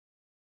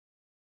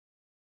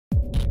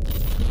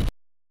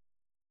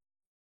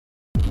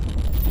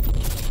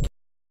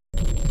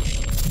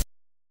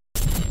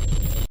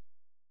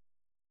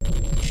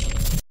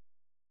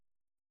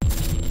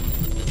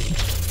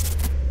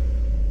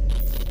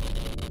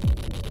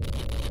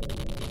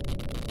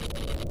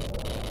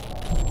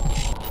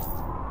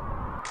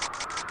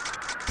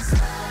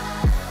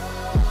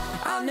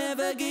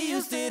never get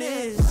used to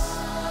this.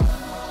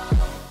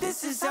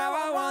 This is how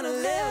I wanna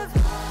live.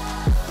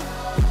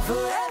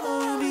 Forever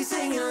we'll be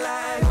singing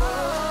like,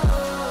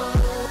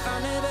 oh,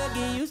 I'll never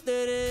get used to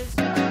this.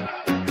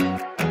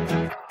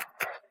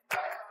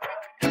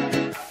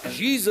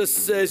 Jesus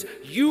says,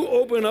 you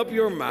open up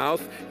your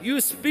mouth, you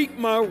speak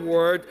my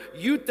word,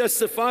 you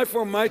testify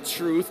for my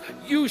truth,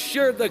 you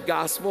share the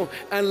gospel,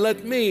 and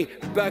let me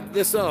back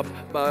this up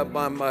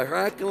by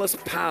miraculous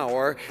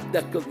power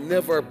that could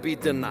never be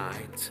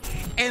denied.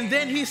 And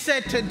then he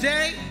said,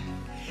 today,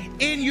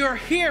 in your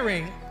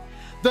hearing,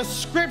 the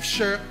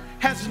scripture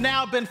has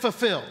now been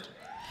fulfilled.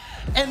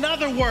 In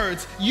other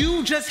words,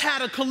 you just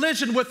had a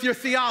collision with your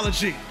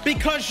theology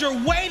because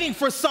you're waiting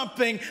for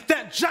something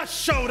that just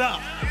showed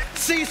up.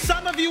 See,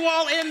 some of you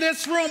all in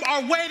this room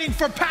are waiting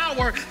for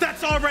power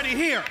that's already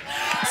here.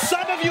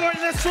 Some of you in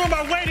this room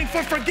are waiting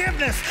for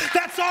forgiveness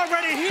that's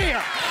already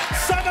here.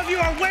 Some of you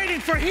are waiting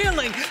for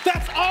healing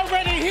that's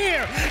already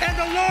here. And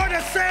the Lord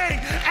is saying,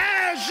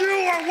 as you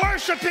are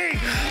worshiping,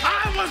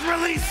 I was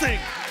releasing.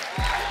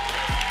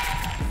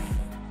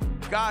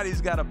 God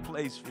has got a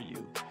place for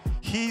you.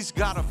 He's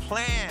got a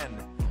plan.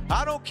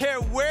 I don't care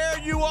where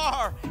you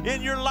are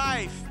in your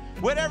life,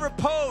 whatever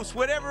post,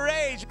 whatever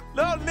age.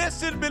 Lord,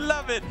 listen,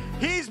 beloved,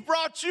 He's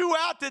brought you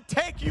out to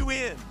take you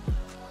in.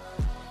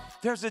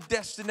 There's a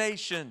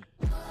destination.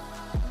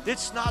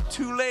 It's not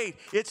too late.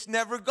 It's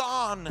never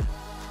gone.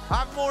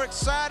 I'm more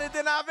excited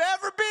than I've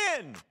ever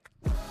been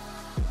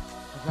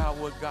about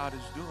what God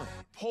is doing.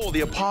 Paul,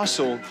 the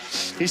apostle,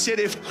 he said,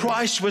 if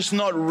Christ was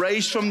not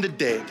raised from the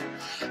dead,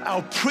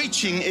 our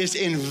preaching is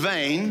in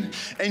vain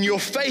and your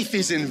faith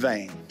is in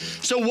vain.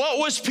 So what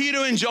was Peter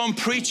and John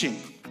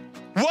preaching?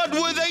 What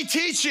were they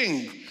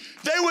teaching?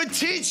 They were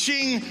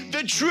teaching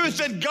the truth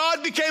that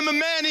God became a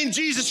man in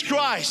Jesus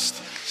Christ,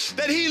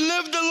 that He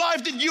lived the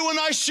life that you and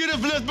I should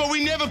have lived, but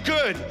we never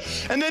could,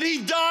 and that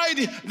He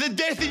died the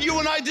death that you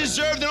and I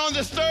deserved, and on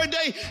the third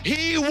day,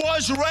 He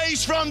was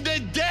raised from the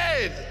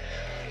dead.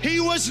 He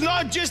was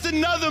not just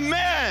another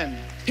man.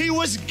 He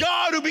was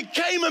God who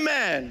became a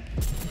man.